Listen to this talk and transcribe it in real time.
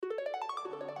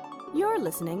You're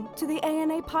listening to the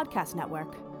ANA Podcast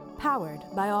Network, powered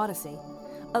by Odyssey,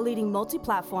 a leading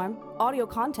multi-platform audio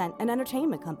content and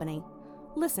entertainment company.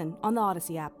 Listen on the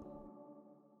Odyssey app.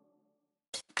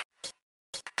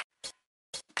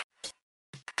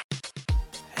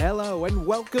 Hello and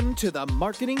welcome to the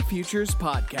Marketing Futures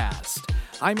Podcast.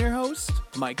 I'm your host,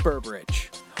 Mike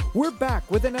Burbridge. We're back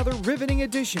with another riveting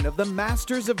edition of the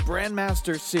Masters of Brand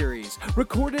Masters series,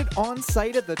 recorded on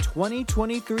site at the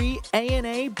 2023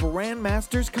 ANA Brand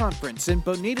Masters Conference in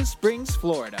Bonita Springs,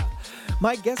 Florida.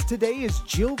 My guest today is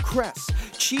Jill Cress,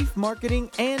 Chief Marketing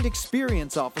and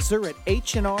Experience Officer at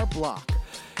H&R Block.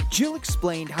 Jill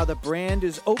explained how the brand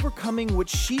is overcoming what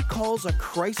she calls a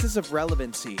crisis of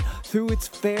relevancy through its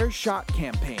Fair Shot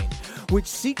campaign, which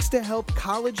seeks to help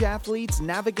college athletes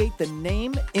navigate the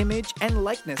name, image, and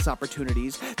likeness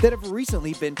opportunities that have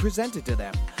recently been presented to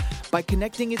them. By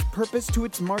connecting its purpose to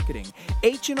its marketing,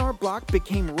 H&R Block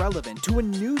became relevant to a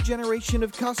new generation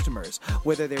of customers,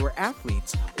 whether they were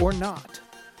athletes or not.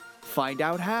 Find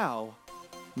out how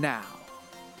now.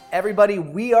 Everybody,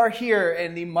 we are here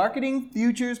in the Marketing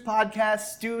Futures Podcast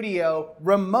studio,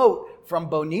 remote from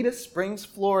Bonita Springs,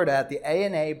 Florida at the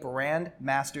ANA Brand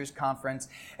Masters Conference.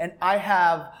 And I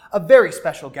have a very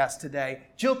special guest today,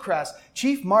 Jill Cress,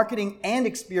 Chief Marketing and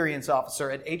Experience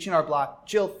Officer at H&R Block.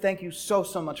 Jill, thank you so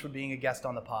much for being a guest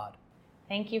on the pod.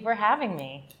 Thank you for having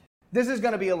me. This is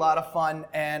going to be a lot of fun,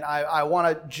 and I want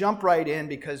to jump right in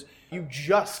because you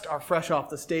just are fresh off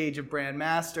the stage of Brand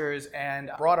Masters and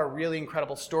brought a really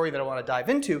incredible story that I want to dive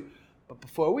into. But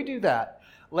before we do that,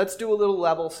 let's do a little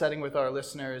level setting with our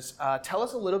listeners. Tell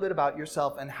us a little bit about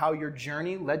yourself and how your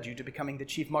journey led you to becoming the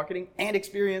Chief Marketing and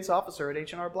Experience Officer at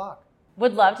H&R Block.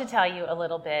 Would love to tell you a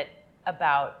little bit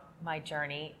about my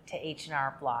journey to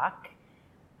H&R Block.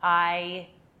 I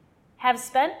have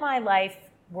spent my life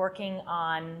working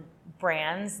on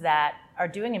brands that are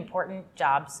doing important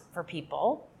jobs for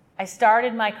people. I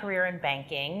started my career in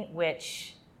banking,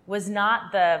 which was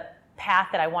not the path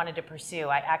that I wanted to pursue.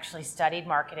 I actually studied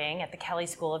marketing at the Kelley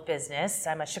School of Business.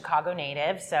 I'm a Chicago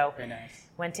native, so Very nice.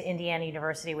 Went to Indiana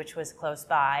University, which was close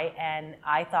by, and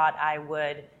I thought I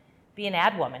would be an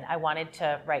ad woman. I wanted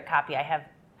to write copy. I have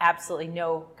absolutely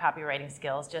no copywriting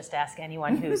skills. Just ask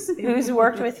anyone who's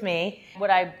worked with me.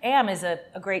 What I am is a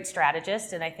great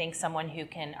strategist, and I think someone who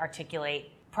can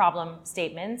articulate problem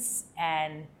statements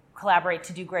and collaborate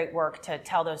to do great work to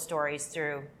tell those stories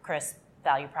through crisp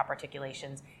value prop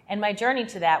articulations. And my journey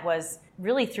to that was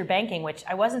really through banking, which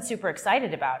I wasn't super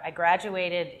excited about. I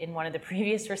graduated in one of the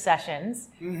previous recessions.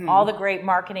 Mm-hmm. All the great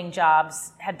marketing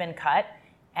jobs had been cut,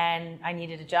 and I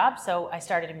needed a job, so I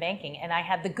started in banking. And I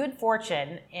had the good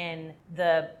fortune in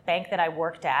the bank that I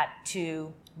worked at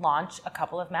to launch a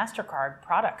couple of MasterCard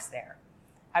products there.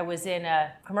 I was in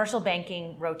a commercial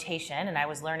banking rotation, and I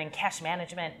was learning cash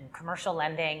management and commercial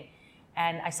lending,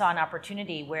 and I saw an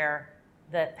opportunity where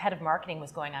the head of marketing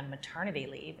was going on maternity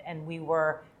leave, and we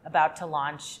were about to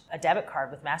launch a debit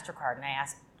card with MasterCard, and I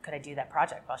asked, could I do that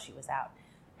project while she was out?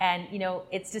 And,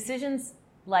 it's decisions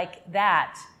like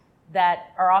that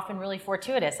are often really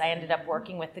fortuitous. I ended up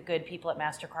working with the good people at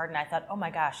MasterCard, and I thought, oh my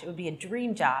gosh, it would be a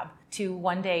dream job to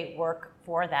one day work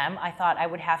for them. I thought I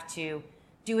would have to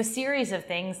do a series of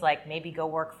things like maybe go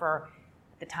work for,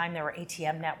 at the time there were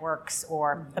ATM networks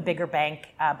or a bigger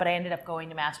bank, but I ended up going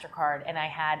to MasterCard, and I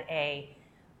had a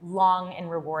long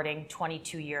and rewarding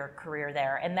 22-year career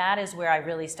there. And that is where I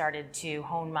really started to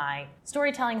hone my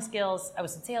storytelling skills. I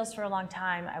was in sales for a long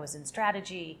time. I was in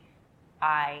strategy.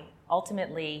 I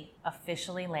ultimately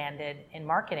officially landed in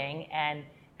marketing and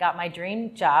got my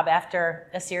dream job after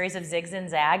a series of zigs and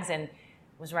zags, and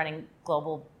was running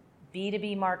global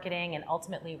B2B marketing and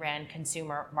ultimately ran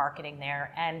consumer marketing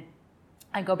there. And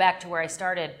I go back to where I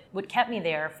started. What kept me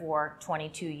there for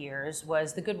 22 years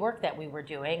was the good work that we were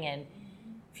doing and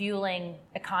fueling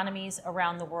economies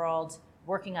around the world,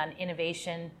 working on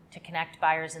innovation to connect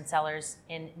buyers and sellers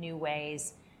in new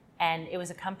ways. And it was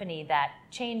a company that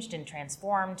changed and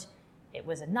transformed. It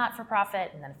was a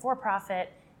not-for-profit and then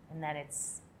for-profit, and then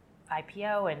it's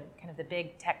IPO and kind of the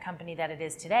big tech company that it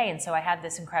is today. And so I had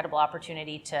this incredible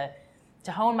opportunity to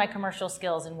hone my commercial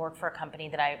skills and work for a company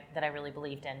that I really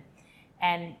believed in.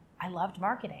 And I loved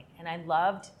marketing, and I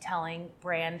loved telling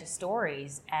brand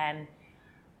stories. And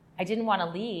I didn't want to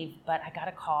leave, but I got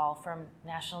a call from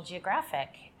National Geographic,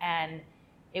 and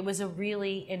it was a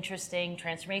really interesting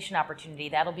transformation opportunity.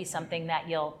 That'll be something that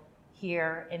you'll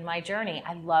hear in my journey.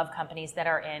 I love companies that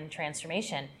are in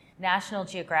transformation. National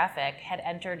Geographic had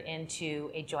entered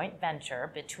into a joint venture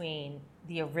between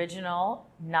the original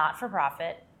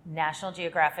not-for-profit National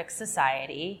Geographic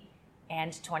Society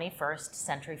and 21st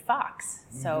Century Fox.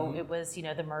 So it was, the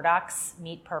Murdochs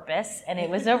meet purpose, and it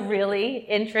was a really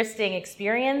interesting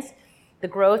experience. The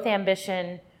growth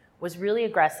ambition was really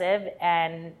aggressive,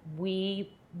 and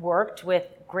we worked with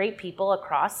great people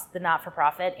across the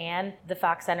not-for-profit and the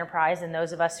Fox enterprise, and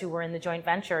those of us who were in the joint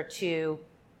venture, to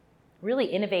really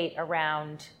innovate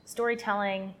around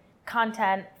storytelling,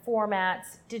 content,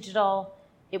 formats, digital.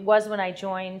 It was, when I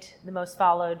joined, the most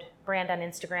followed brand on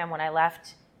Instagram. When I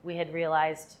left, we had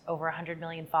realized over 100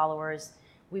 million followers.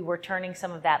 We were turning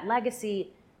some of that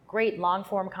legacy, great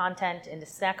long-form content into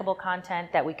snackable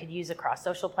content that we could use across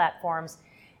social platforms.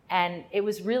 And it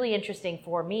was really interesting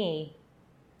for me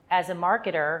as a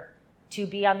marketer to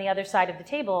be on the other side of the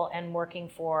table and working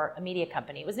for a media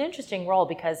company. It was an interesting role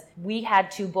because we had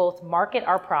to both market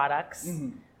our products,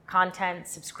 content,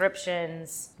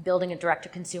 subscriptions, building a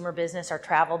direct-to-consumer business, our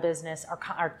travel business,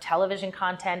 our television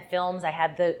content, films. I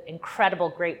had the incredible,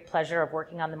 great pleasure of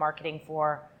working on the marketing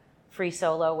for Free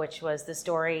Solo, which was the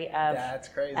story of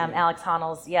Alex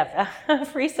Honnold's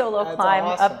free solo climb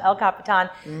up El Capitan.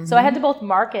 So I had to both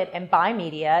market and buy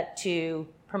media to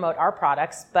promote our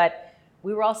products, but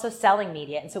we were also selling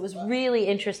media. And so it was really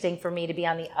interesting for me to be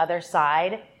on the other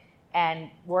side and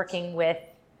working with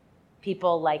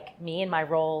people like me in my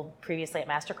role previously at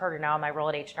MasterCard, or now in my role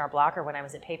at H&R Block, or when I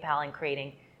was at PayPal, and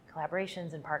creating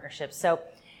collaborations and partnerships. So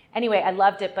anyway, I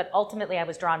loved it, but ultimately I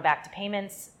was drawn back to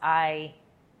payments. I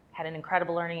had an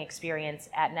incredible learning experience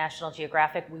at National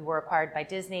Geographic. We were acquired by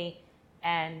Disney,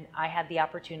 and I had the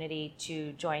opportunity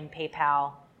to join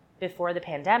PayPal before the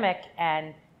pandemic,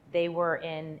 and they were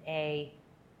in a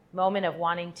moment of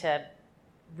wanting to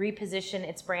reposition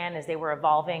its brand as they were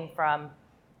evolving from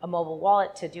a mobile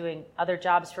wallet to doing other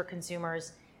jobs for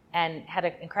consumers, and had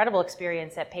an incredible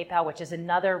experience at PayPal, which is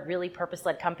another really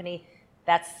purpose-led company.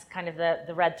 That's kind of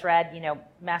the red thread.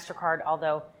 MasterCard,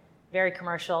 although very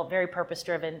commercial, very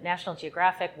purpose-driven, National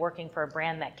Geographic, working for a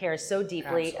brand that cares so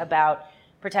deeply about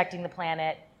protecting the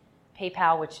planet.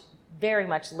 PayPal, which very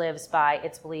much lives by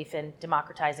its belief in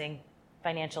democratizing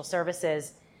financial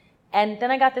services. And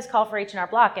then I got this call for H&R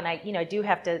Block, and I do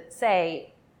have to say,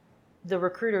 the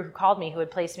recruiter who called me, who had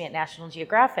placed me at National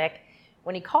Geographic,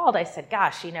 when he called, I said,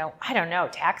 gosh, I don't know,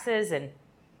 taxes and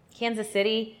Kansas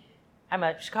City. I'm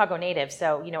a Chicago native,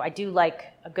 so, I do like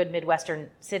a good Midwestern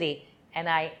city, and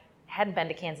I hadn't been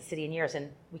to Kansas City in years,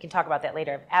 and we can talk about that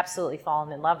later. I've absolutely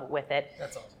fallen in love with it.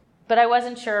 That's awesome. But I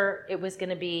wasn't sure it was going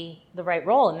to be the right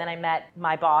role. And then I met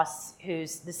my boss,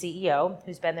 who's the CEO,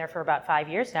 who's been there for about 5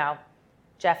 years now,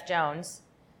 Jeff Jones.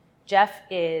 Jeff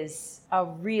is a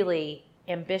really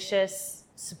ambitious,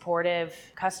 supportive,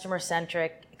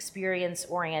 customer-centric,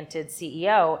 experience-oriented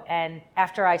CEO. And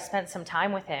after I spent some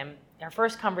time with him, our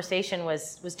first conversation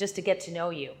was just to get to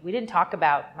know you. We didn't talk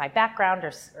about my background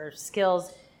or skills.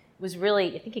 It was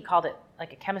really, I think he called it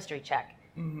like a chemistry check.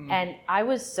 And I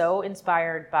was so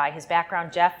inspired by his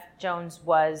background. Jeff Jones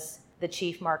was the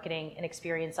chief marketing and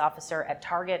experience officer at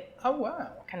Target. Oh,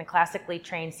 wow. Kind of classically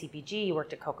trained CPG. He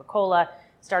worked at Coca-Cola,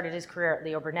 started his career at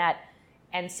Leo Burnett.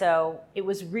 And so it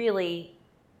was really,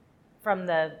 from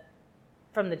the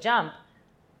jump,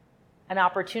 an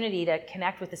opportunity to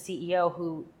connect with a CEO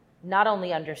who not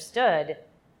only understood,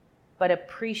 but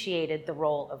appreciated the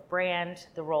role of brand,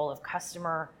 the role of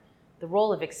customer, the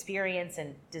role of experience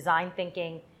and design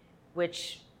thinking,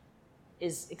 which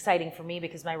is exciting for me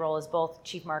because my role is both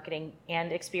chief marketing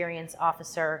and experience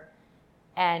officer.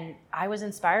 And I was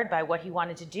inspired by what he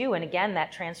wanted to do. And again,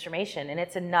 that transformation. And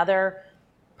it's another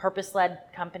purpose-led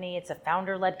company. It's a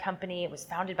founder-led company. It was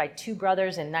founded by two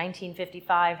brothers in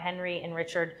 1955, Henry and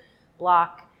Richard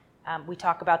Block. We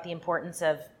talk about the importance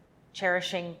of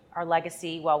cherishing our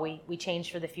legacy while we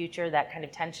change for the future, that kind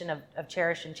of tension of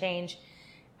cherish and change.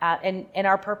 And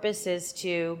our purpose is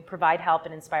to provide help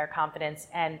and inspire confidence.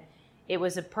 And it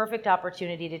was a perfect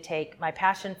opportunity to take my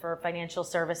passion for financial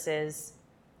services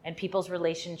and people's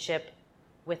relationship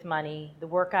with money, the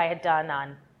work I had done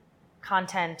on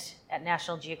content at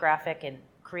National Geographic and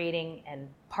creating and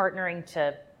partnering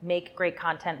to make great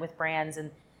content with brands,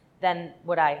 and then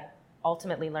what I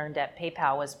ultimately learned at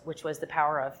PayPal which was the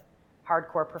power of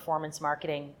hardcore performance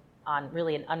marketing on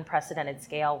really an unprecedented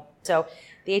scale. So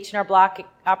the H&R Block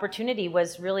opportunity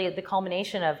was really the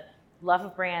culmination of love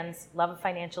of brands, love of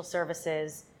financial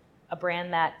services, a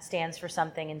brand that stands for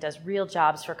something and does real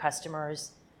jobs for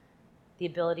customers, the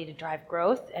ability to drive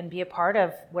growth and be a part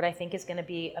of what I think is going to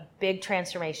be a big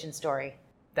transformation story.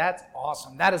 That's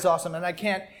awesome. That is awesome. And I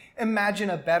can't imagine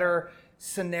a better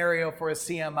scenario for a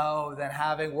CMO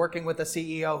than working with a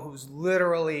CEO who's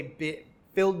literally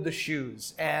filled the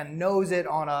shoes and knows it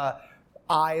on a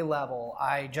eye level.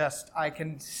 I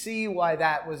can see why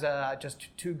that was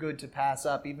just too good to pass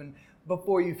up even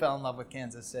before you fell in love with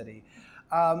Kansas City.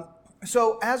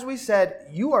 So as we said,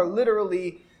 you are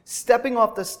literally stepping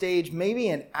off the stage maybe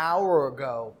an hour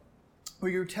ago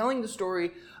where you're telling the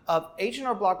story of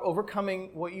H&R Block overcoming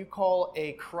what you call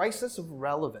a crisis of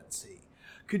relevancy.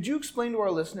 Could you explain to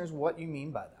our listeners what you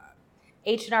mean by that?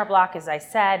 H&R Block, as I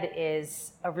said,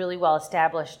 is a really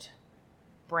well-established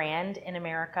brand in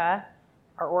America.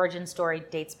 Our origin story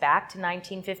dates back to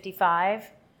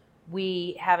 1955.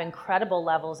 We have incredible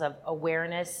levels of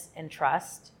awareness and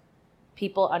trust.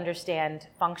 People understand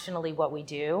functionally what we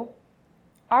do.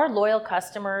 Our loyal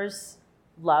customers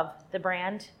love the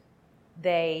brand.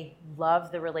 They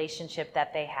love the relationship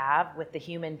that they have with the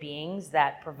human beings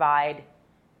that provide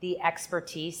the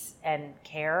expertise and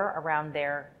care around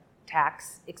their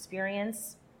tax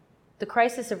experience. The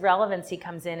crisis of relevancy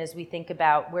comes in as we think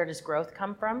about where does growth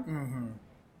come from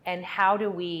and how do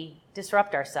we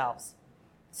disrupt ourselves.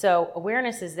 So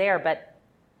awareness is there, but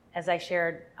as I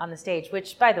shared on the stage,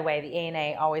 which by the way, the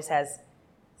ANA always has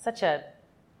such a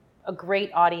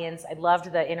great audience. I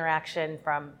loved the interaction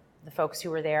from the folks who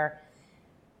were there.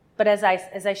 But as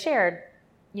I shared,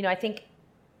 I think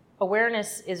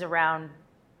awareness is around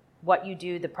what you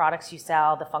do, the products you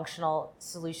sell, the functional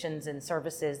solutions and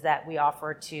services that we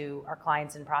offer to our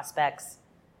clients and prospects.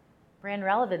 Brand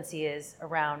relevancy is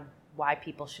around why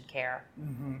people should care.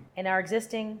 And our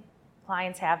existing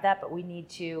clients have that, but we need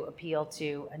to appeal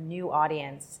to a new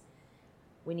audience.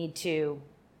 We need to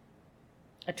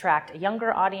attract a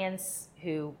younger audience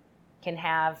who can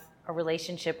have a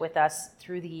relationship with us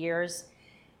through the years.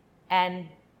 And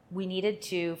we needed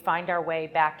to find our way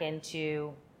back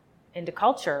into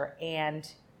culture and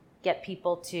get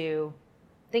people to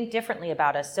think differently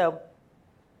about us. So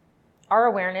our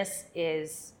awareness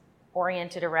is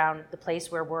oriented around the place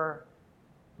where we're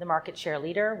the market share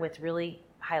leader with really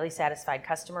highly satisfied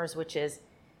customers, which is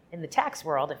in the tax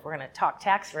world. If we're going to talk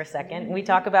tax for a second, we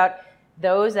talk about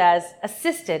those as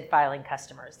assisted filing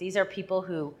customers. These are people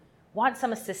who want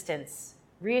some assistance,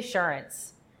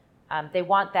 reassurance. They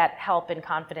want that help and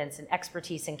confidence and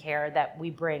expertise and care that we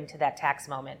bring to that tax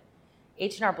moment.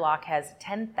 H&R Block has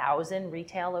 10,000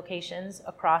 retail locations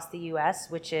across the U.S.,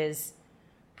 which is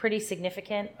pretty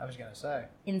significant. I was going to say.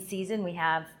 In season, we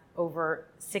have over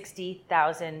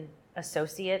 60,000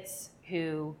 associates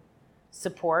who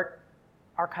support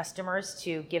our customers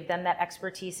to give them that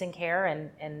expertise and care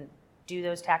and do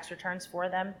those tax returns for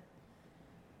them.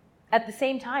 At the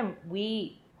same time,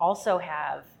 we also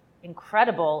have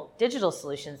incredible digital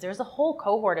solutions. There's a whole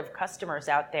cohort of customers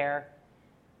out there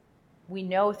we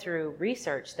know through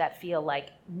research that feel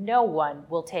like no one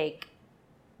will take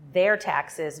their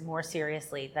taxes more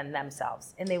seriously than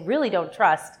themselves. And they really don't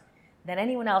trust that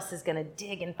anyone else is going to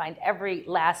dig and find every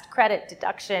last credit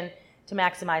deduction to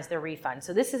maximize their refund.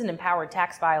 So this is an empowered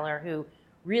tax filer who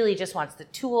really just wants the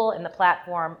tool and the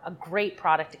platform, a great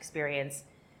product experience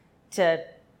to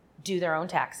do their own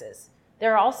taxes.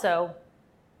 There are also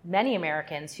many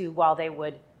Americans who, while they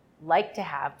would like to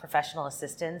have professional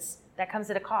assistance, that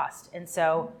comes at a cost. And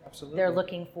so they're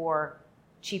looking for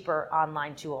cheaper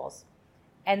online tools.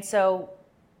 And so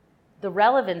the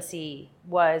relevancy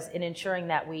was in ensuring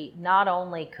that we not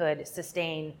only could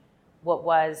sustain what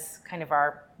was kind of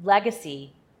our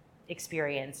legacy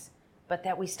experience, but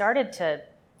that we started to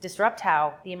disrupt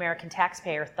how the American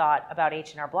taxpayer thought about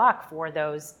H&R Block for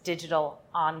those digital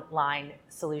online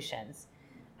solutions.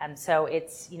 And so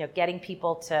it's, getting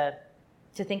people to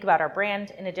think about our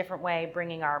brand in a different way,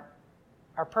 bringing our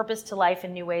purpose to life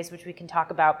in new ways, which we can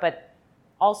talk about, but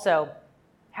also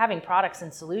having products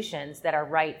and solutions that are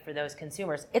right for those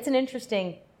consumers. It's an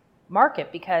interesting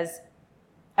market because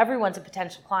everyone's a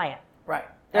potential client. Right.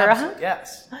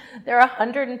 Yes. There are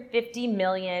 150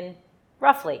 million,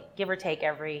 roughly, give or take,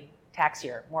 every tax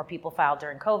year. More people filed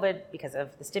during COVID because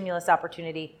of the stimulus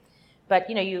opportunity. But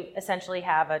you essentially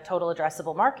have a total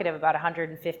addressable market of about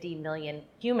 150 million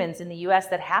humans in the US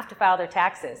that have to file their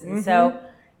taxes. And so,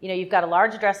 you've got a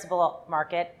large addressable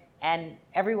market and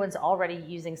everyone's already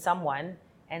using someone.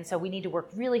 And so we need to work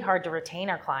really hard to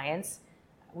retain our clients.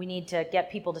 We need to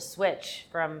get people to switch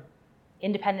from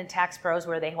independent tax pros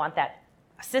where they want that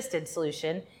assisted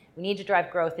solution. We need to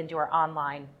drive growth into our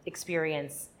online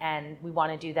experience. And we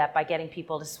want to do that by getting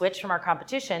people to switch from our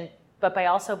competition, but by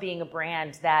also being a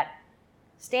brand that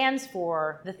stands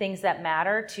for the things that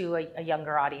matter to a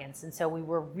younger audience. And so we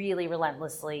were really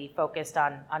relentlessly focused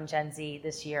on Gen Z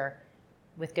this year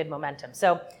with good momentum.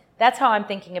 So that's how I'm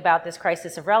thinking about this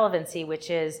crisis of relevancy,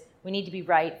 which is we need to be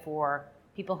right for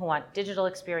people who want digital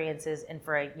experiences and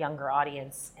for a younger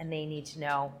audience, and they need to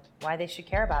know why they should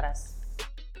care about us.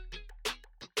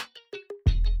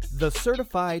 The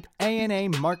Certified ANA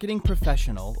Marketing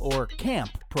Professional, or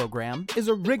CAMP program, is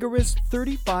a rigorous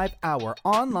 35-hour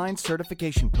online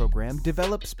certification program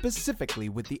developed specifically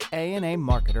with the ANA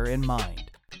marketer in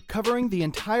mind. Covering the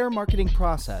entire marketing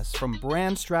process from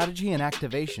brand strategy and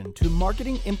activation to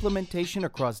marketing implementation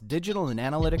across digital and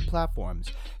analytic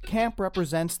platforms, CAMP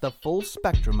represents the full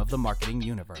spectrum of the marketing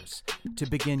universe. To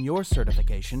begin your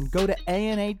certification, go to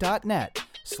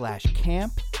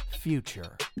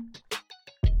ana.net/campfuture.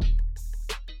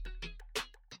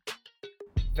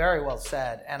 Very well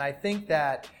said. And I think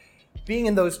that being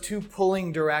in those two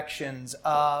pulling directions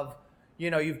of,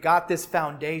 you've got this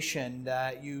foundation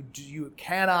that you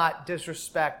cannot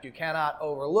disrespect, you cannot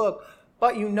overlook,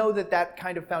 but you know that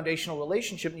kind of foundational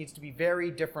relationship needs to be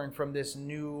very different from this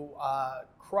new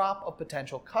crop of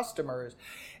potential customers.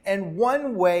 And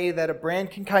one way that a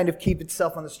brand can kind of keep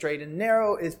itself on the straight and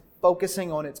narrow is focusing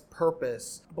on its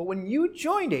purpose. But when you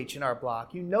joined H&R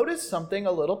Block, you noticed something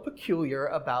a little peculiar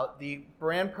about the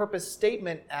brand purpose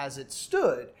statement as it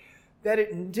stood, that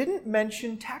it didn't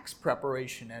mention tax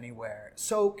preparation anywhere.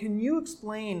 So can you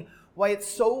explain why it's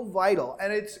so vital?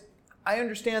 And I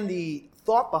understand the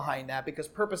thought behind that because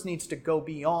purpose needs to go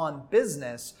beyond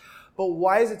business, but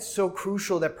why is it so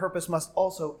crucial that purpose must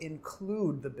also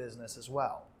include the business as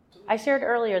well? I shared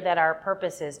earlier that our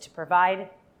purpose is to provide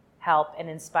help and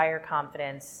inspire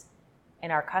confidence in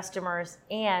our customers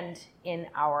and in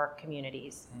our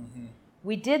communities. Mm-hmm.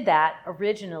 We did that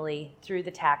originally through the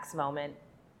tax moment,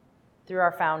 through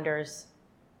our founders,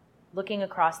 looking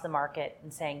across the market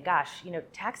and saying, gosh,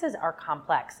 taxes are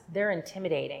complex. They're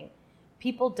intimidating.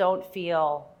 People don't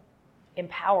feel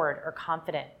empowered or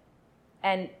confident.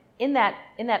 And in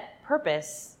that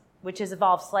purpose, which has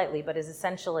evolved slightly, but is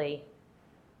essentially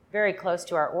very close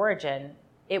to our origin,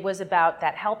 it was about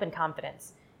that help and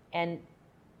confidence and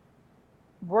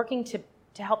working to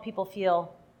help people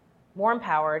feel more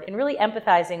empowered and really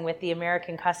empathizing with the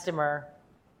American customer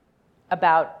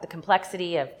about the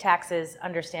complexity of taxes,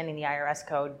 understanding the IRS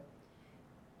code,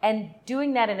 and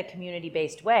doing that in a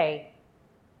community-based way,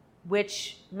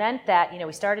 which meant that,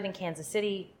 we started in Kansas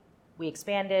City, we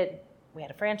expanded, we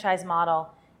had a franchise model.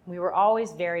 We were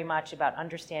always very much about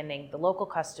understanding the local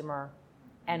customer,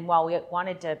 and while we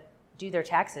wanted to do their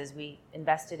taxes, we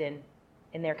invested in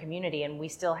their community, and we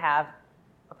still have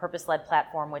a purpose-led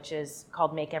platform which is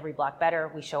called Make Every Block Better.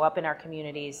 We show up in our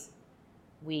communities.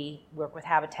 We work with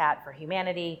Habitat for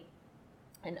Humanity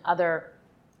and other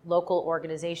local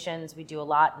organizations. We do a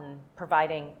lot in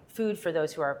providing food for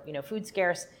those who are, food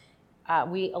scarce.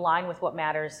 We align with what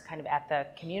matters kind of at the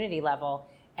community level.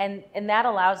 And that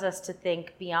allows us to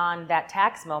think beyond that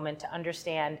tax moment to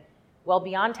understand, well,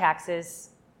 beyond taxes,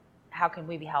 how can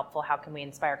we be helpful? How can we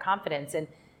inspire confidence? And,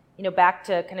 back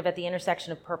to kind of at the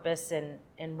intersection of purpose and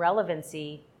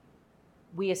relevancy,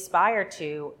 we aspire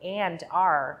to and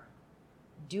are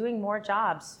doing more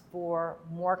jobs for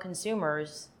more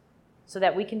consumers so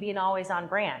that we can be an always-on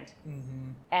brand.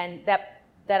 Mm-hmm. And that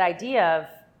idea of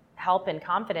help and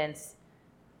confidence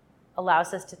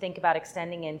allows us to think about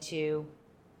extending into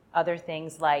other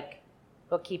things like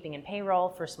bookkeeping and payroll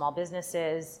for small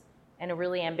businesses, and a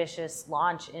really ambitious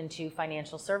launch into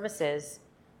financial services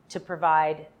to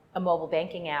provide a mobile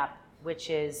banking app,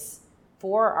 which is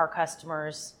for our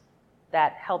customers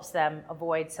that helps them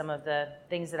avoid some of the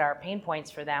things that are pain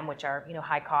points for them, which are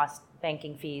high cost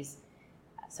banking fees.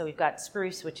 So we've got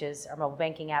Spruce, which is our mobile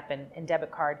banking app and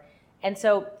debit card. And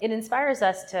so it inspires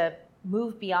us to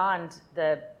move beyond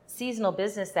the seasonal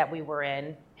business that we were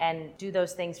in and do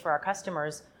those things for our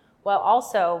customers, while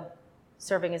also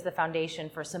serving as the foundation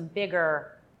for some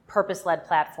bigger purpose-led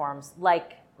platforms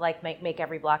like Make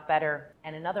Every Block Better,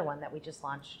 and another one that we just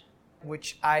launched.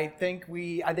 Which I think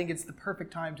it's the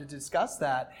perfect time to discuss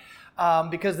that,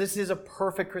 because this is a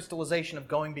perfect crystallization of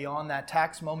going beyond that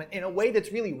tax moment in a way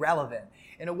that's really relevant,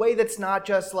 in a way that's not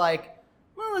just like,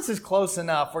 well, this is close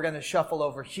enough, we're going to shuffle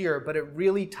over here, but it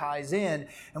really ties in.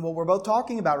 And what we're both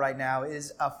talking about right now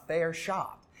is a fair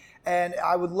shot. And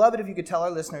I would love it if you could tell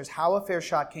our listeners how a fair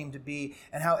shot came to be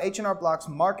and how H&R Block's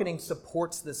marketing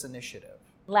supports this initiative.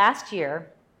 Last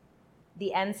year,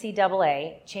 the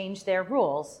NCAA changed their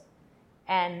rules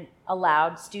and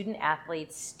allowed student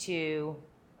athletes to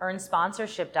earn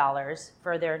sponsorship dollars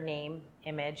for their name,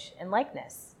 image, and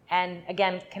likeness. And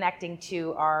again, connecting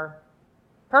to our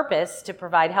purpose to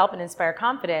provide help and inspire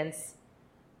confidence,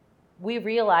 we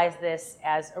realized this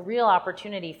as a real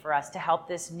opportunity for us to help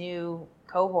this new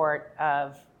cohort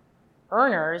of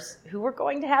earners who were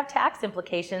going to have tax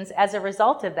implications as a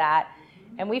result of that.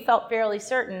 And we felt fairly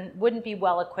certain wouldn't be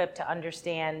well equipped to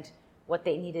understand what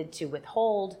they needed to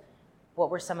withhold, what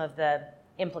were some of the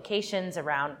implications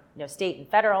around, state and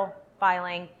federal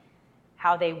filing,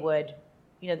 how they would,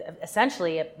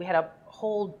 essentially we had a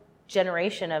whole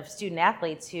generation of student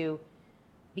athletes who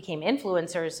became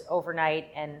influencers overnight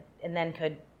and then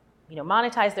could,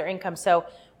 monetize their income. So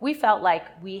we felt like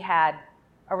we had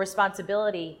a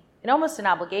responsibility and almost an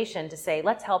obligation to say,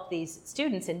 let's help these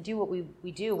students and do what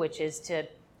we do, which is to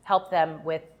help them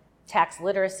with tax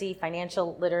literacy,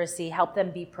 financial literacy, help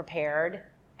them be prepared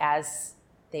as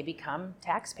they become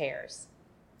taxpayers.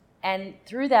 And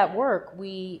through that work,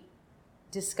 we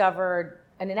discovered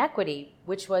an inequity,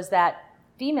 which was that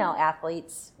female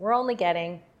athletes were only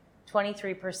getting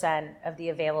 23% of the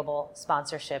available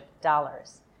sponsorship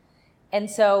dollars. And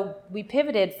so we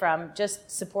pivoted from just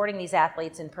supporting these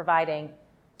athletes and providing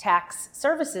tax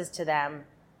services to them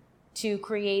to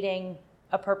creating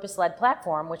a purpose-led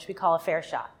platform, which we call a Fair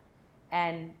Shot.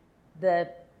 And the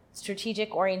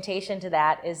strategic orientation to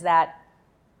that is that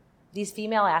these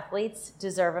female athletes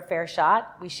deserve a fair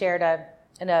shot. We shared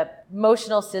an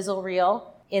emotional sizzle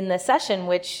reel in the session,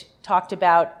 which talked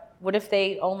about what if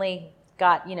they only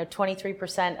got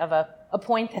 23% of a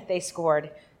point that they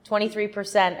scored,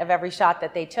 23% of every shot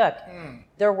that they took.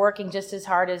 They're working just as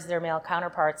hard as their male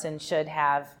counterparts and should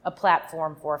have a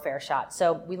platform for a fair shot.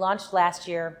 So we launched last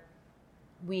year.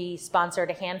 We sponsored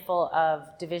a handful of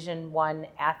Division I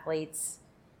athletes,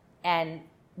 and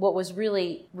what was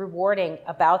really rewarding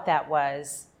about that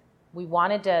was we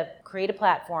wanted to create a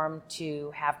platform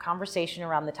to have conversation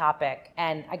around the topic.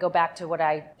 And I go back to what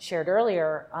I shared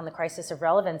earlier on the crisis of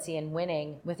relevancy and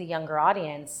winning with a younger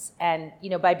audience. And,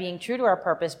 by being true to our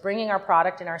purpose, bringing our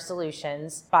product and our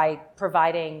solutions, by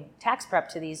providing tax prep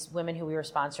to these women who we were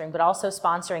sponsoring, but also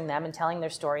sponsoring them and telling their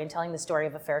story and telling the story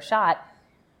of a fair shot,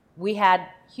 we had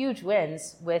huge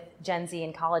wins with Gen Z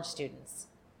and college students.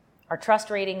 Our trust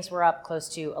ratings were up close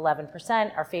to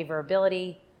 11%. Our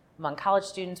favorability among college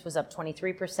students was up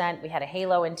 23%. We had a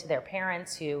halo into their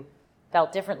parents who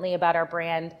felt differently about our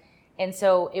brand. And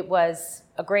so it was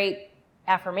a great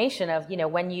affirmation of,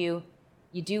 when you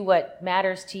do what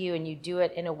matters to you and you do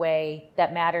it in a way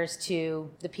that matters to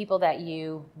the people that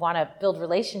you want to build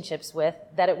relationships with,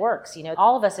 that it works.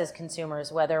 All of us as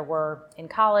consumers, whether we're in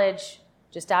college,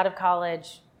 just out of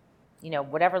college,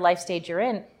 whatever life stage you're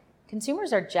in,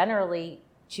 consumers are generally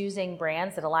choosing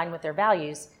brands that align with their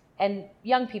values, and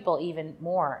young people even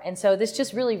more. And so this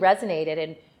just really resonated,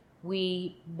 and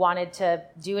we wanted to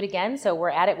do it again. So we're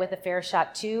at it with a Fair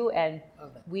Shot 2, and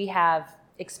we have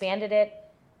expanded it.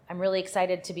 I'm really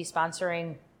excited to be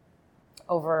sponsoring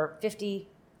over 50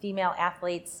 female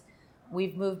athletes.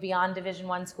 We've moved beyond Division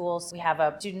I schools. We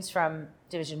have students from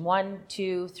Division I,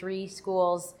 II, III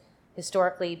schools,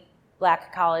 historically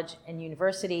Black college and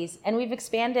universities, and we've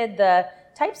expanded the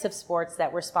types of sports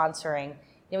that we're sponsoring.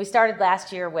 We started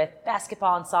last year with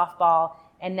basketball and softball,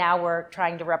 and now we're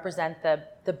trying to represent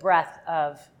the breadth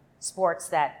of sports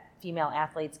that female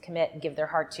athletes commit and give their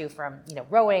heart to, from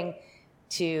rowing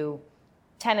to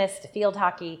tennis to field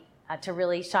hockey, to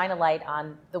really shine a light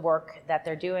on the work that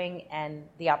they're doing and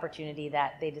the opportunity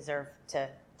that they deserve to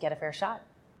get a fair shot.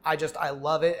 I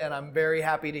love it, and I'm very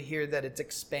happy to hear that it's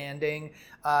expanding.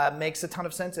 Makes a ton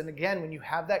of sense. And again, when you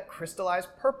have that crystallized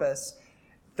purpose,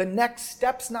 the next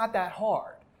step's not that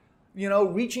hard.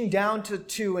 Reaching down to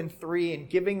 2 and 3 and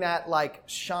giving that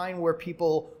shine where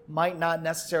people might not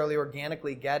necessarily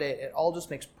organically get it, it all just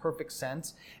makes perfect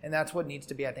sense. And that's what needs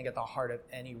to be, I think, at the heart of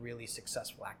any really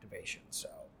successful activation. So,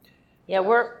 yeah,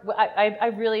 I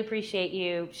really appreciate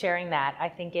you sharing that. I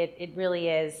think it really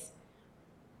is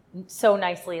so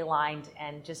nicely aligned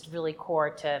and just really core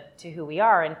to who we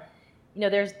are. And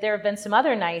there have been some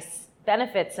other nice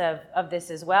benefits of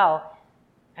this as well.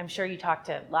 I'm sure you talk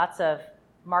to lots of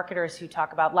marketers who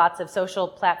talk about lots of social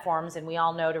platforms, and we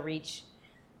all know to reach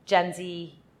Gen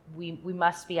Z, we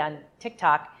must be on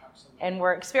TikTok. Absolutely. And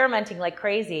we're experimenting like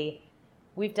crazy.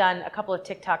 We've done a couple of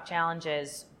TikTok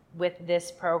challenges with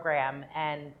this program,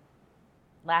 and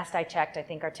last I checked, I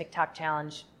think our TikTok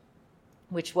challenge,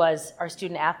 which was our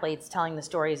student athletes telling the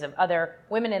stories of other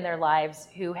women in their lives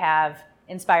who have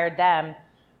inspired them,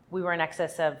 we were in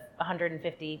excess of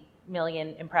 150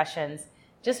 million impressions.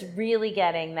 Just really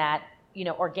getting that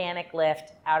organic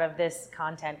lift out of this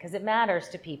content, because it matters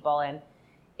to people. And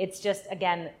it's just,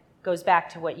 again, goes back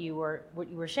to what you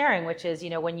were sharing, which is,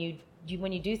 when you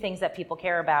do things that people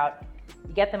care about,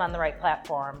 you get them on the right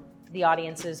platform, the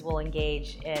audiences will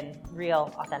engage in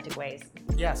real, authentic ways.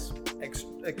 Yes,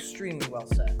 extremely well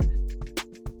said.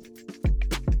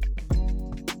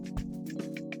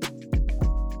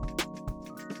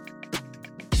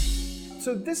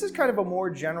 So this is kind of a more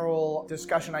general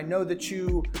discussion. I know that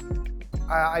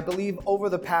I believe over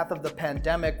the path of the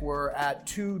pandemic, we're at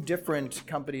two different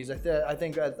companies. I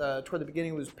think toward the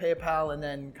beginning it was PayPal, and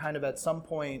then kind of at some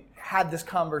point had this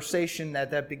conversation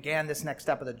that began this next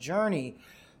step of the journey.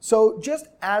 So just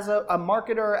as a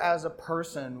marketer, as a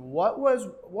person, what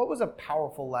was a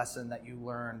powerful lesson that you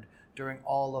learned during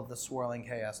all of the swirling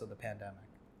chaos of the pandemic?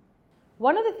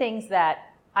 One of the things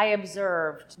that I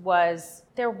observed was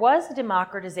there was a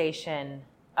democratization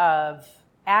of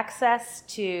access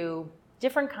to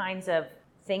different kinds of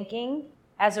thinking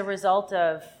as a result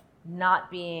of not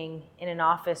being in an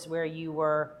office where you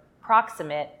were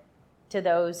proximate to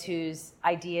those whose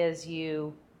ideas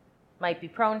you might be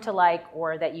prone to like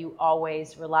or that you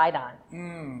always relied on.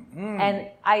 And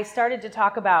I started to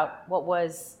talk about what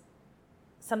was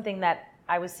something that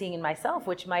I was seeing in myself,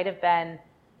 which might have been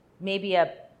maybe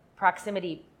a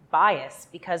proximity bias,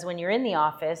 because when you're in the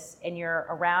office and you're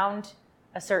around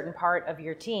a certain part of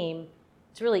your team,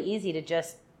 it's really easy to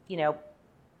just,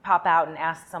 pop out and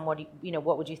ask someone,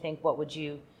 what would you think? What would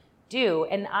you do?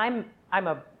 And I'm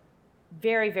a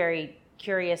very, very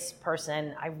curious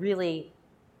person. I really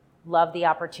love the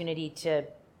opportunity to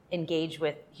engage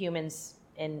with humans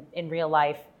in real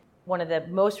life. One of the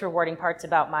most rewarding parts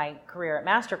about my career at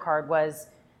MasterCard was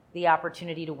the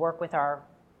opportunity to work with our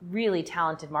really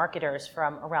talented marketers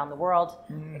from around the world.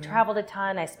 I traveled a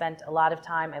ton. I spent a lot of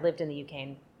time. I lived in the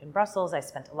UK in Brussels. I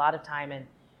spent a lot of time in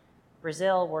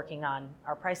Brazil working on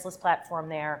our Priceless platform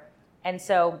there. And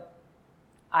so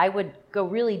I would go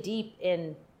really deep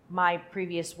in my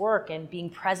previous work and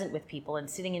being present with people and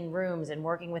sitting in rooms and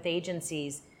working with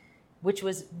agencies, which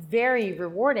was very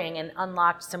rewarding and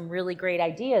unlocked some really great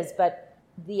ideas. But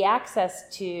the access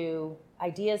to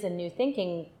ideas and new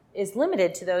thinking is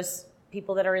limited to those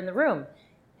people that are in the room.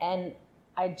 And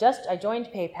I joined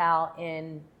PayPal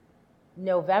in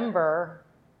November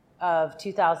of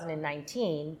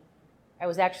 2019. I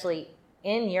was actually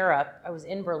in Europe. I was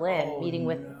in Berlin meeting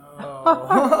with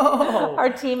our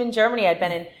team in Germany. I'd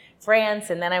been in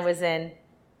France, and then I was in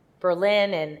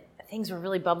Berlin, and things were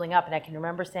really bubbling up. And I can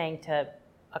remember saying to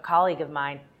a colleague of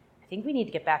mine, I think we need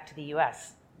to get back to the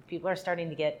US. People are starting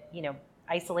to get,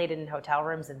 isolated in hotel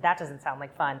rooms, and that doesn't sound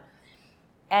like fun.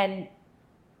 And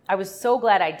I was so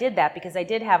glad I did that, because I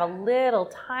did have a little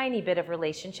tiny bit of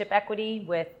relationship equity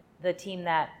with the team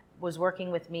that was working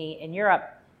with me in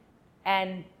Europe,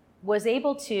 and was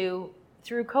able to,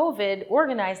 through COVID,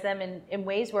 organize them in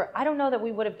ways where I don't know that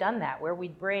we would have done that, where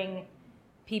we'd bring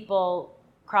people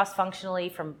cross-functionally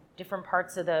from different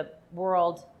parts of the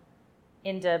world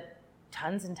into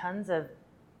tons and tons of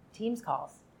Teams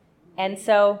calls. And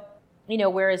so,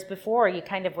 whereas before you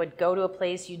kind of would go to a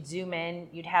place, you'd zoom in,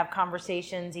 you'd have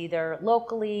conversations either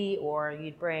locally or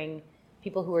you'd bring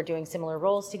people who are doing similar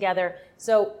roles together.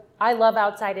 So I love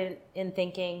outside in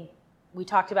thinking. We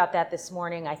talked about that this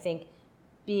morning. I think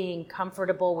being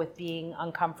comfortable with being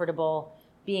uncomfortable,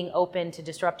 being open to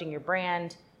disrupting your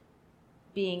brand,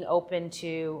 being open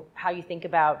to how you think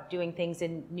about doing things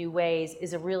in new ways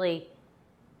is a really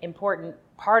important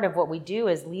part of what we do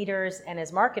as leaders and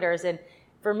as marketers. And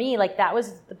for me, that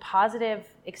was the positive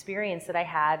experience that I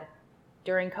had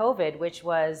during COVID, which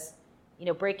was,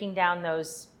 breaking down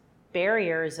those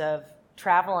barriers of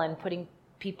travel and putting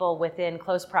people within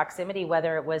close proximity,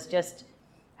 whether it was just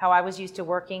how I was used to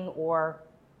working or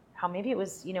how maybe it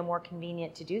was, more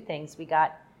convenient to do things. We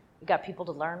got people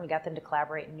to learn, we got them to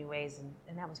collaborate in new ways,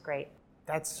 and that was great.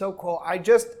 That's so cool.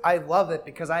 I love it,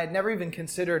 because I had never even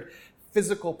considered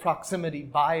physical proximity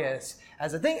bias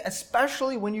as a thing,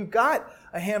 especially when you've got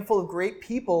a handful of great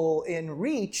people in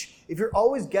reach. If you're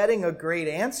always getting a great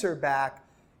answer back,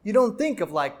 you don't think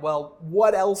of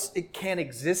what else it can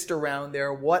exist around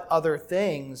there, what other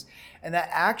things. And that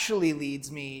actually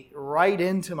leads me right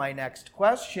into my next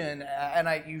question. And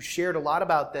you shared a lot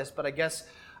about this, but I guess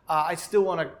I still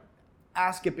want to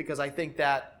ask it, because I think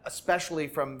that, especially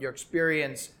from your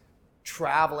experience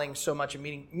traveling so much and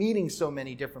meeting so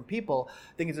many different people,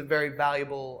 I think it's a very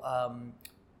valuable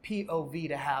POV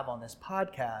to have on this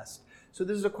podcast. So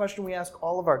this is a question we ask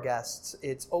all of our guests.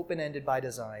 It's open-ended by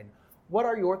design. What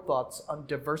are your thoughts on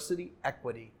diversity,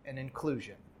 equity, and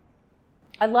inclusion?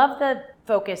 I love the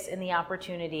focus and the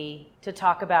opportunity to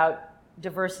talk about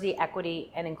diversity,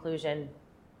 equity, and inclusion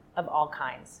of all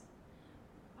kinds.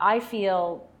 I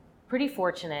feel pretty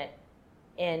fortunate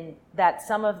in that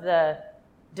some of the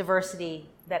diversity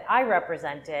that I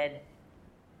represented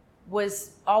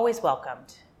was always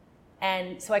welcomed.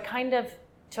 And so I kind of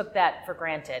took that for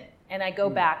granted. And I go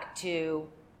back to,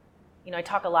 I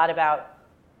talk a lot about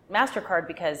MasterCard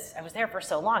because I was there for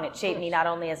so long. It shaped me not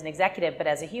only as an executive, but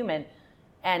as a human.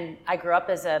 And I grew up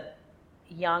as a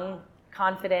young,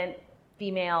 confident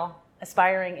female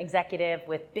aspiring executive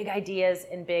with big ideas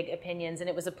and big opinions, and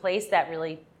it was a place that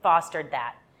really fostered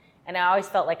that. And I always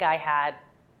felt like I had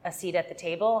a seat at the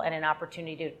table and an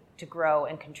opportunity to grow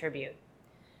and contribute.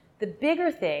 The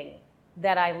bigger thing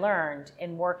that I learned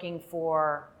in working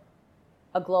for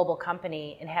a global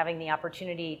company and having the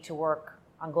opportunity to work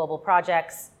on global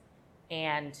projects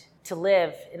and to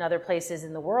live in other places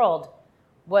in the world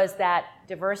was that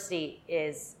diversity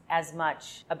is as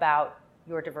much about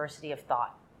your diversity of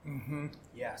thought. Mm-hmm.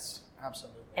 Yes,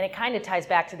 absolutely. And it kind of ties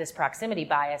back to this proximity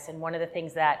bias. And one of the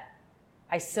things that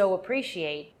I so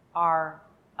appreciate are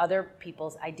other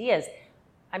people's ideas.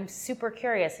 I'm super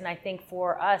curious, and I think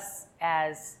for us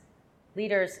as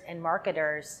leaders and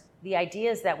marketers, the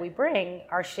ideas that we bring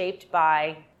are shaped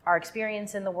by our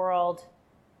experience in the world,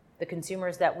 the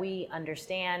consumers that we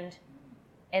understand.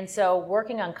 And so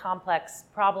working on complex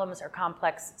problems or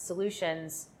complex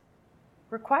solutions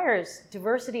requires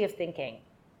diversity of thinking.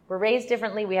 We're raised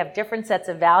differently. We have different sets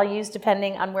of values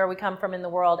depending on where we come from in the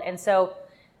world. And so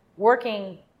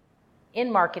working in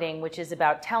marketing, which is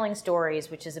about telling stories,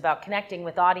 which is about connecting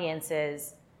with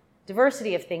audiences,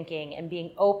 diversity of thinking and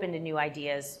being open to new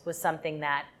ideas was something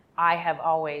that I have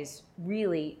always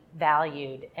really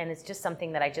valued. And it's just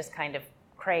something that I just kind of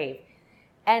crave.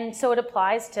 And so it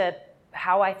applies to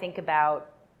how I think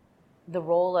about the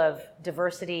role of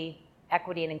diversity,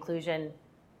 equity, and inclusion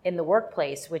in the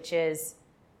workplace, which is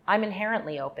I'm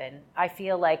inherently open. I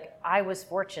feel like I was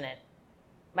fortunate.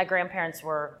 My grandparents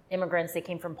were immigrants. They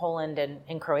came from Poland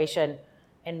and Croatia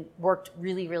and worked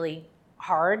really, really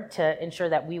hard to ensure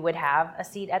that we would have a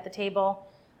seat at the table.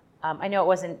 I know it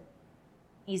wasn't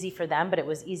easy for them, but it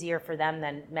was easier for them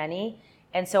than many.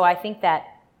 And so I think that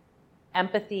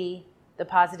empathy, the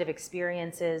positive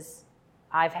experiences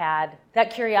I've had,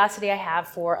 that curiosity I have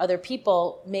for other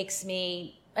people makes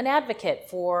me an advocate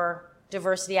for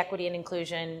diversity, equity, and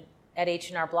inclusion at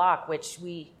H&R Block, which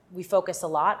we focus a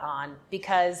lot on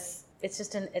because it's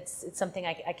just it's something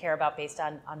I care about based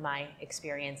on my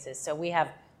experiences. So we have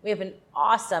an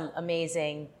awesome,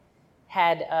 amazing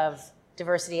head of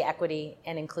diversity, equity,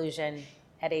 and inclusion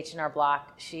at H&R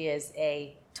Block. She is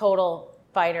a total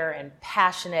fighter and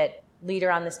passionate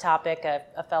leader on this topic,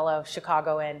 a fellow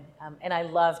Chicagoan, and I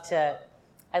love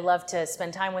to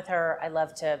spend time with her. I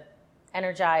love to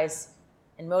energize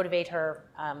and motivate her.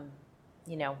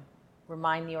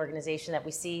 Remind the organization that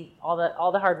we see all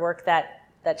the hard work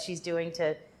that she's doing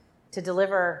to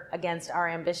deliver against our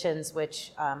ambitions,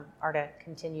 which are to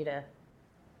continue to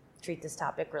treat this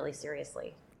topic really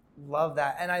seriously. Love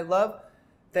that. And I love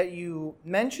that you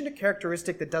mentioned a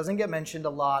characteristic that doesn't get mentioned a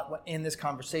lot in this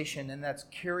conversation, and that's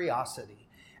curiosity,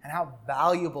 and how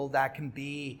valuable that can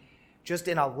be just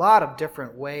in a lot of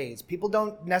different ways. People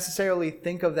don't necessarily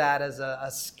think of that as a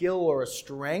skill or a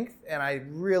strength, and I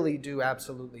really do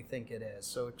absolutely think it is.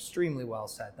 So extremely well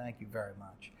said. Thank you very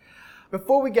much.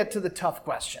 Before we get to the tough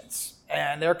questions,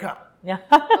 and they're coming. Yeah.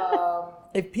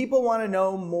 If people want to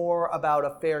know more about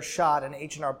A Fair Shot and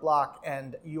H&R Block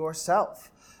and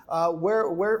yourself,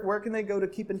 where can they go to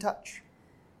keep in touch?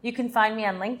 You can find me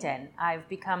on LinkedIn. I've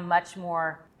become much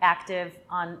more active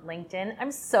on LinkedIn.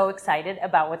 I'm so excited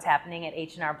about what's happening at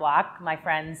H&R Block. My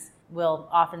friends will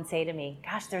often say to me,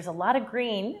 gosh, there's a lot of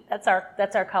green. That's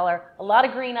our color. A lot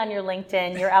of green on your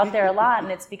LinkedIn. You're out there a lot.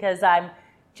 And it's because I'm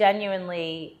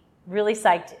genuinely really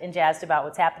psyched and jazzed about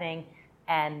what's happening.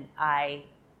 And I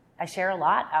share a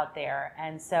lot out there.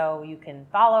 And so you can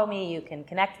follow me. You can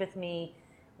connect with me.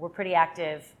 We're pretty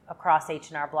active across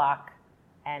H&R Block.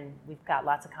 And we've got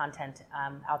lots of content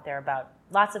out there about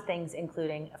lots of things,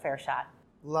 including A Fair Shot.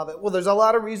 Love it. Well, there's a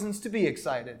lot of reasons to be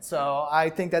excited, so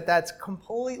I think that's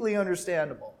completely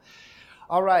understandable.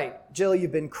 All right, Jill,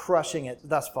 you've been crushing it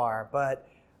thus far, but,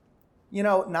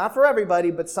 not for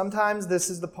everybody, but sometimes this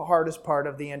is the hardest part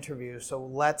of the interview, so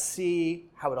let's see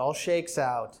how it all shakes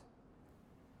out.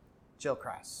 Jill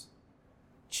Cress,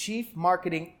 Chief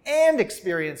Marketing and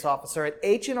Experience Officer at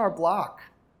H&R Block.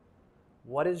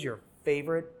 What is your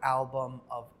favorite album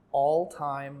of all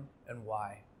time and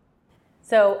why?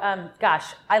 So,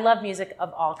 I love music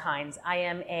of all kinds. I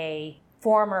am a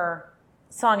former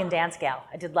song and dance gal.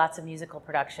 I did lots of musical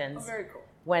productions very cool.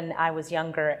 When I was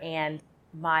younger, and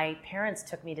my parents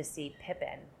took me to see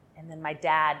Pippin, and then my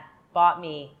dad bought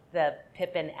me the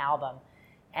Pippin album,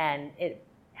 and it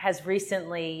has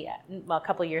recently, a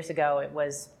couple of years ago, it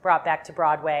was brought back to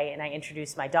Broadway, and I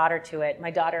introduced my daughter to it. My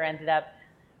daughter ended up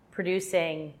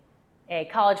producing a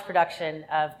college production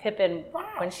of Pippin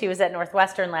when she was at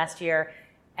Northwestern last year.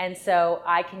 And so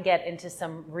I can get into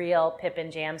some real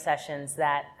Pippin jam sessions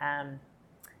that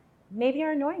maybe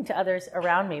are annoying to others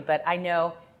around me, but I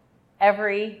know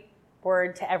every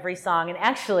word to every song. And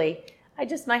actually,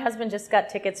 my husband just got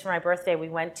tickets for my birthday. We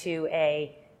went to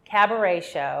a cabaret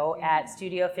show at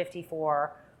Studio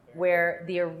 54 where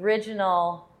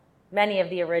many of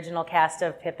the original cast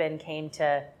of Pippin came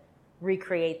to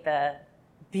recreate the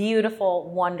beautiful,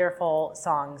 wonderful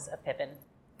songs of Pippin.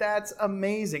 That's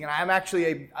amazing. And I'm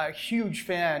actually a huge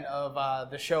fan of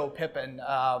the show Pippin.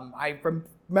 I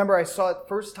remember I saw it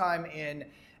first time in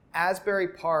Asbury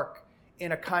Park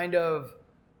in a kind of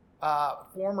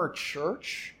former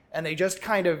church. And they just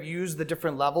kind of used the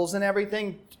different levels and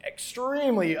everything.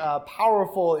 Extremely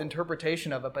powerful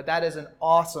interpretation of it, but that is an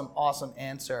awesome, awesome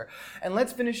answer. And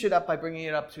let's finish it up by bringing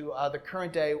it up to the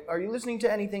current day. Are you listening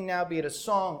to anything now, be it a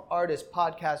song, artist,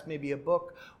 podcast, maybe a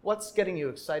book? What's getting you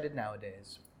excited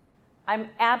nowadays? I'm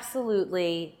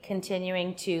absolutely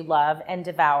continuing to love and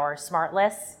devour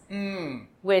Smartless,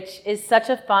 which is such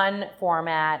a fun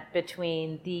format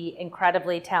between the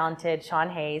incredibly talented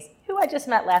Sean Hayes, who I just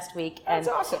met last week. That's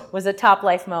and awesome. Was a top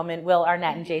life moment, Will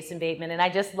Arnett and Jason Bateman. And I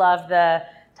just love the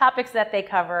topics that they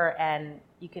cover, and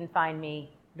you can find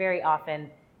me very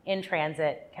often in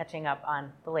transit catching up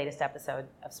on the latest episode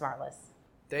of Smartless.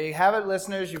 There you have it,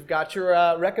 listeners. You've got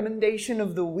your recommendation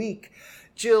of the week.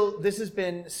 Jill, this has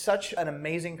been such an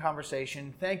amazing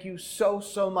conversation. Thank you so,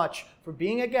 so much for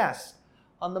being a guest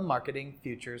on the Marketing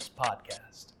Futures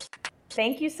podcast.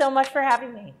 Thank you so much for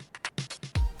having me.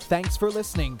 Thanks for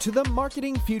listening to the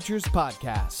Marketing Futures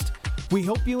podcast. We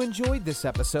hope you enjoyed this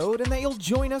episode and that you'll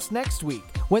join us next week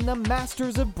when the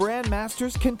Masters of Brand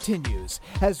Masters continues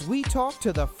as we talk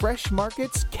to the Fresh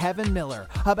Market's Kevin Miller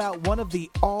about one of the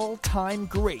all-time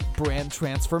great brand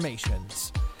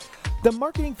transformations. The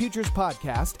Marketing Futures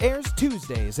podcast airs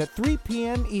Tuesdays at 3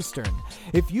 p.m. Eastern.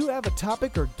 If you have a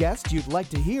topic or guest you'd like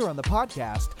to hear on the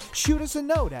podcast, shoot us a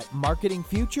note at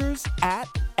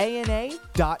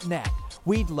marketingfutures@ana.net.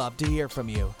 We'd love to hear from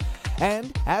you.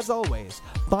 And, as always,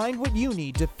 find what you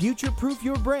need to future-proof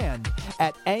your brand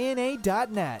at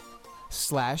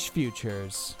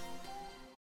ana.net/futures.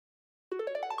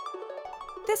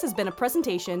 This has been a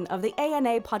presentation of the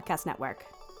ANA Podcast Network,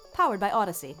 powered by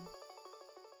Odyssey.